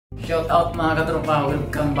shout out mga katropa,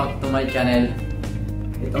 welcome back to my channel.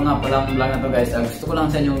 Ito nga palang vlog na to guys. Gusto ko lang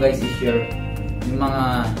sa inyo guys i-share yung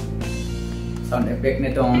mga sound effect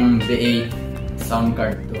nitong V8 sound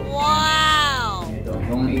card to. Wow! Ito,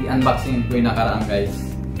 yung i-unboxing ko yung nakaraan guys.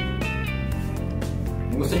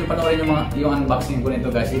 Kung gusto nyo panoorin yung unboxing ko nito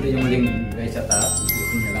guys, ito yung link guys sa taas.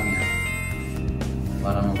 I-click nyo lang yan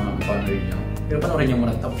para mapanorin nyo. Pero panoorin nyo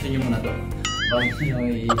muna, tapusin nyo muna to bago nyo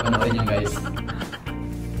i-panoorin nyo guys.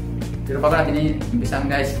 Pero bago natin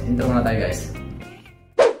i-umpisahan guys, intro muna tayo guys.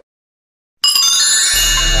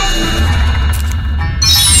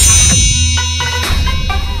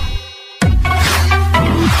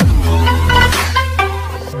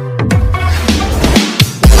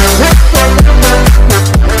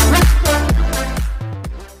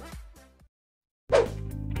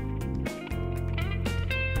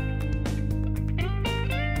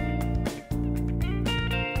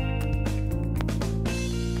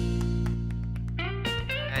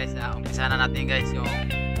 Guys, umpisahan na natin guys yung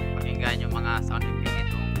pakinggan yung mga sound effect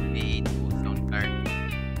itong V8 sound card.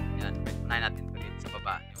 Yan, unahin natin ito dito sa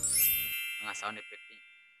baba yung mga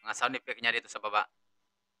sound effect niya dito sa baba.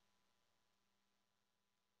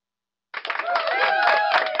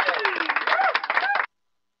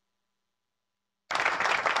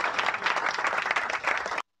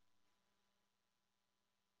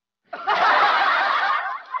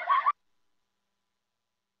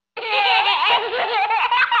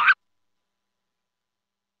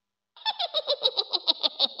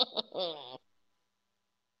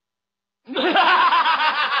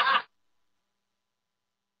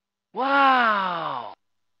 Wow!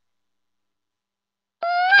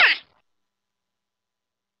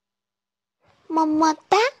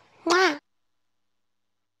 Mamata? Nga.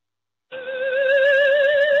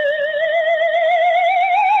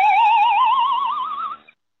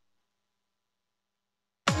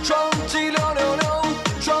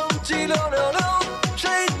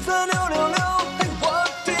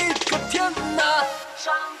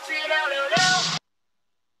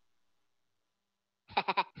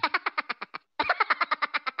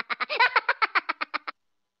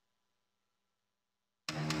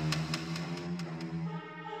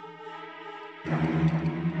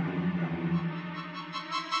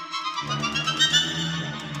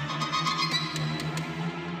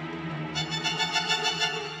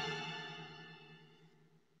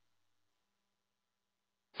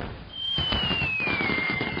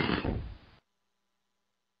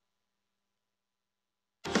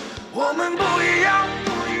我们不一样，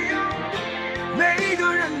每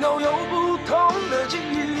个人都有不同的境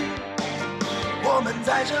遇。我们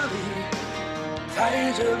在这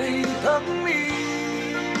里等你。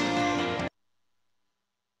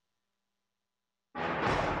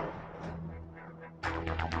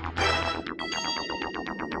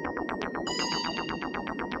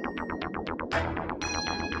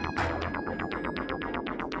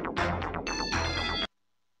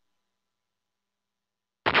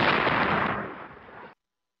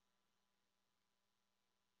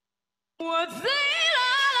我最辣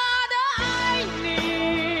辣的爱你，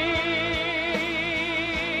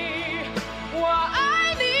我爱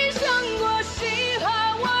你胜过喜欢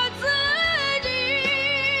我自己。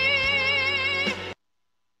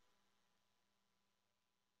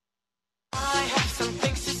I have some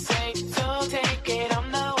things to say, so take it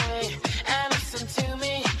on the way and listen to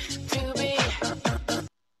me, to me.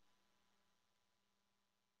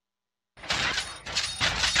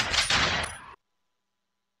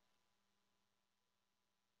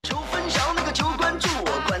 求分享那个求关注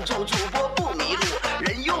我，关注主播不迷路，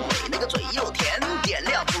人又美那个嘴又甜，点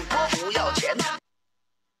亮主播不要钱。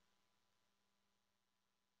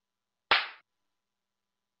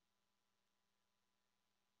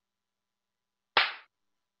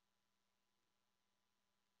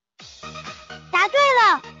答对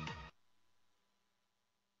了。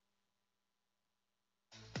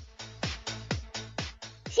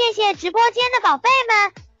谢谢直播间的宝贝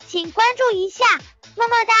们，请关注一下，么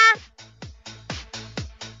么哒。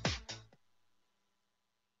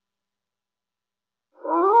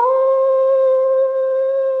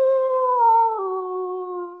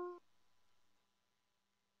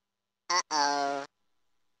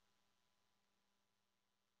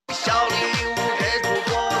小礼物给主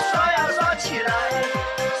播刷呀刷起来，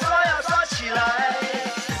刷呀刷起来。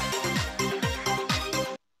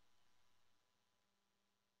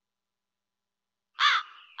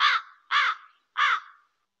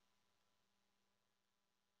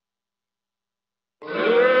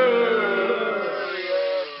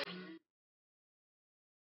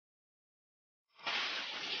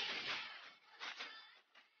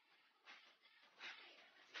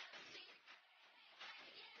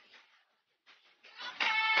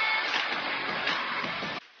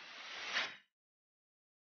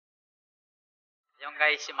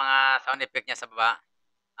guys, yung mga sound effect niya sa baba.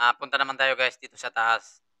 Punta naman tayo guys dito sa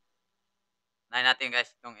taas. Unahin natin guys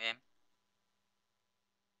itong M.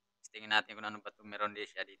 Tingnan natin kung ano ba itong meron din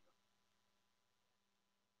siya dito.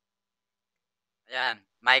 Ayan,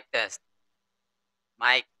 mic test.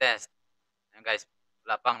 Mic test. Ayan guys,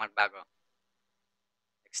 wala pang magbago.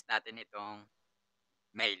 Next natin itong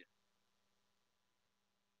mail.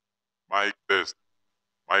 Mic test.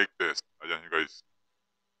 Mic test. Ayan yun guys.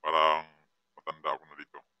 Parang matanda ako na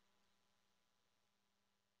dito.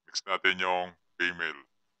 Next natin yung female.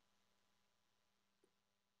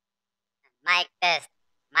 Mic test.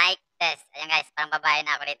 Mic test. Ayan guys, parang babae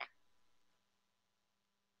na ako dito.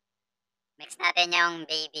 Mix natin yung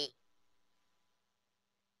baby.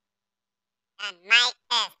 Yan, mic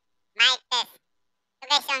test. Mic test. Ito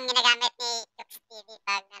guys yung ginagamit ni Chooks TV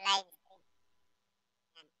pag na live stream.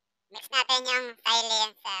 Yan. Mix natin yung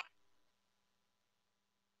silencer.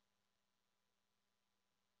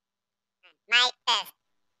 Yan. Mic test.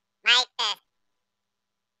 Mic test.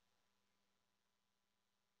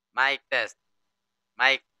 Mic test.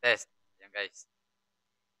 Mic test. Ayan guys.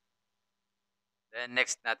 Then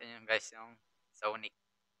next natin yung guys yung Sonic.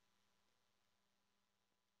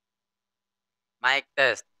 Mic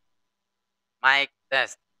test. Mic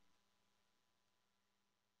test.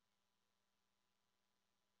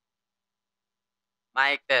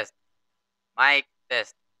 Mic test. Mic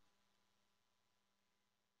test.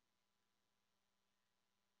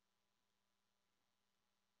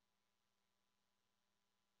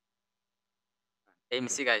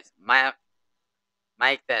 MC guys.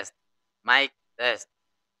 Mic test. Mic test.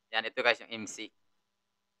 Yan, ito guys yung MC.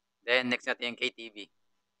 Then next natin yung KTV.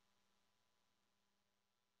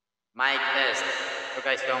 Mic test. Ito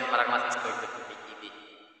guys yung parang mas expert yung KTV.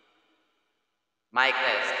 Mic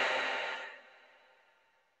test.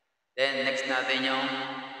 Then next natin yung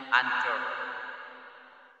Anchor.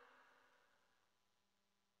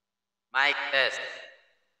 Mic test.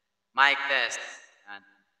 Mic test. Yan.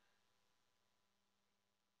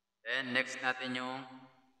 Then next natin yung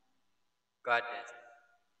Goddess.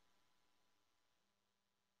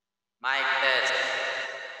 Mic test.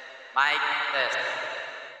 Mic test.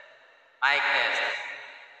 Mic test.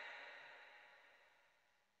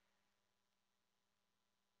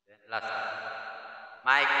 Then last.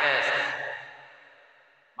 Mic test.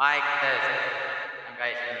 Mic test. Yan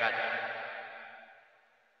guys, yung Goddess.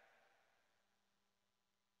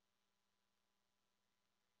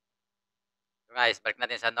 So guys, balik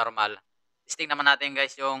natin sa normal. Testing naman natin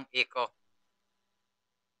guys yung echo.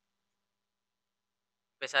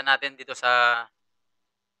 Umpisa natin dito sa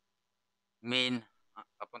min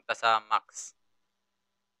papunta sa max.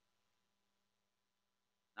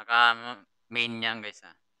 Naka main niyan guys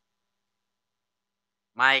ha.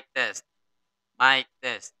 Mic test. Mic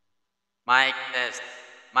test. Mic test.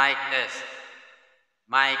 Mic test.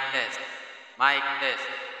 Mic test. Mic test.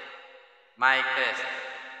 Mic test.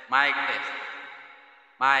 Mic test.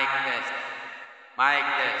 Mic test. Mic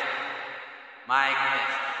test. Mic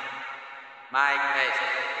test. Mic test.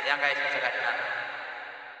 Yan guys, sagat na.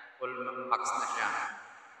 Full max na siya.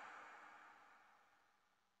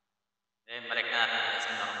 Then balik na natin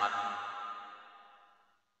sa normal.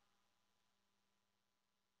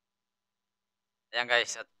 Ayan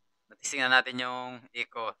guys, at natisting na natin yung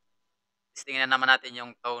echo. Testingin na naman natin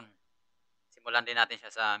yung tone. Simulan din natin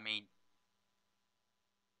siya sa main.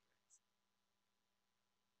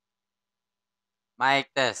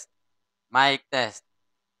 Mic test. Mic test.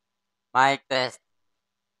 Mic test.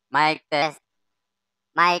 Mic test.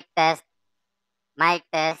 Mic test. Mic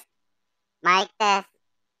test. Mic test.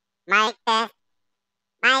 Mic test.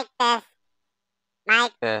 Mic test.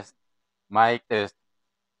 Mic Test. Mic test.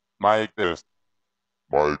 Mic test.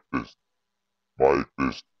 Mic test. Mic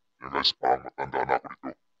test. Yan guys, parang matanda na ako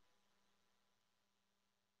dito.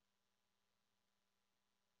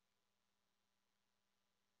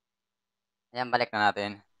 Ayan, balik na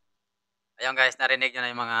natin. Ayan guys, narinig nyo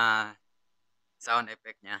na yung mga sound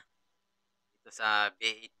effect niya. Dito sa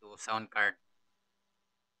B82 sound card.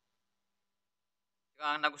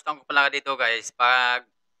 Ang nagustuhan ko pala dito guys, pag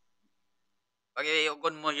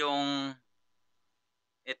iugon mo yung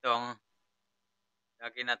itong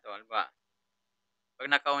lagi na to, ba? Pag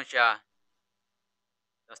naka-on siya,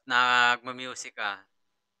 tapos nagma-music ka,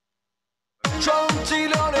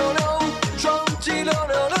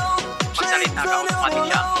 magsalita ka,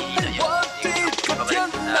 automatic siyang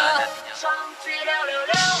babalik sa dati niya.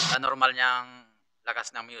 Sa normal niyang lakas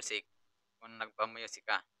ng music, kung nagpa-music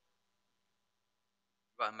ka,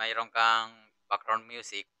 diba, mayroon kang background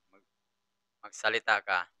music, magsalita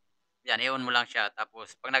ka, yan, i-on mo lang siya,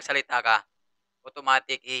 tapos pag nagsalita ka,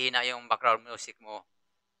 automatic hihina yung background music mo.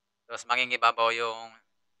 Tapos mangingibabaw yung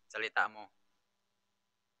salita mo.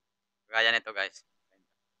 Gaya nito guys.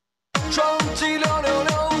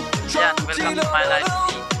 Ayan, welcome to my live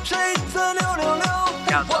stream.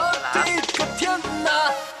 Shout out sa lahat.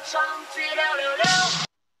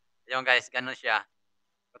 Ayun guys, ganun siya.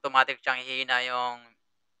 Automatic siyang hihina yung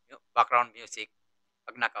background music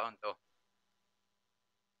pag naka-on to.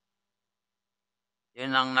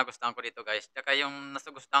 Yun ang nagustuhan ko dito guys. Tsaka yung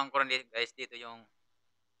nagustuhan ko rin guys dito yung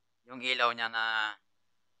ilaw niya na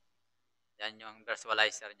yan yung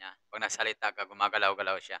visualizer niya. Pag nagsalita ka,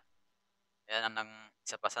 gumagalaw-galaw siya. Yan ang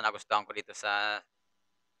isa pa sa nagustuhan ko dito sa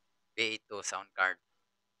B82 sound card.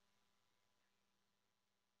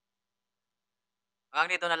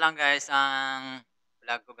 Hanggang dito na lang guys ang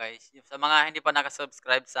vlog ko guys. Sa mga hindi pa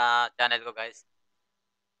nakasubscribe sa channel ko guys,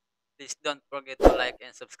 please don't forget to like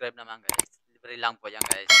and subscribe naman guys. Libre lang po yan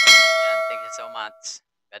guys. Yan, thank you so much.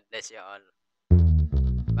 God bless you all.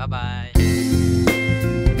 Bye-bye.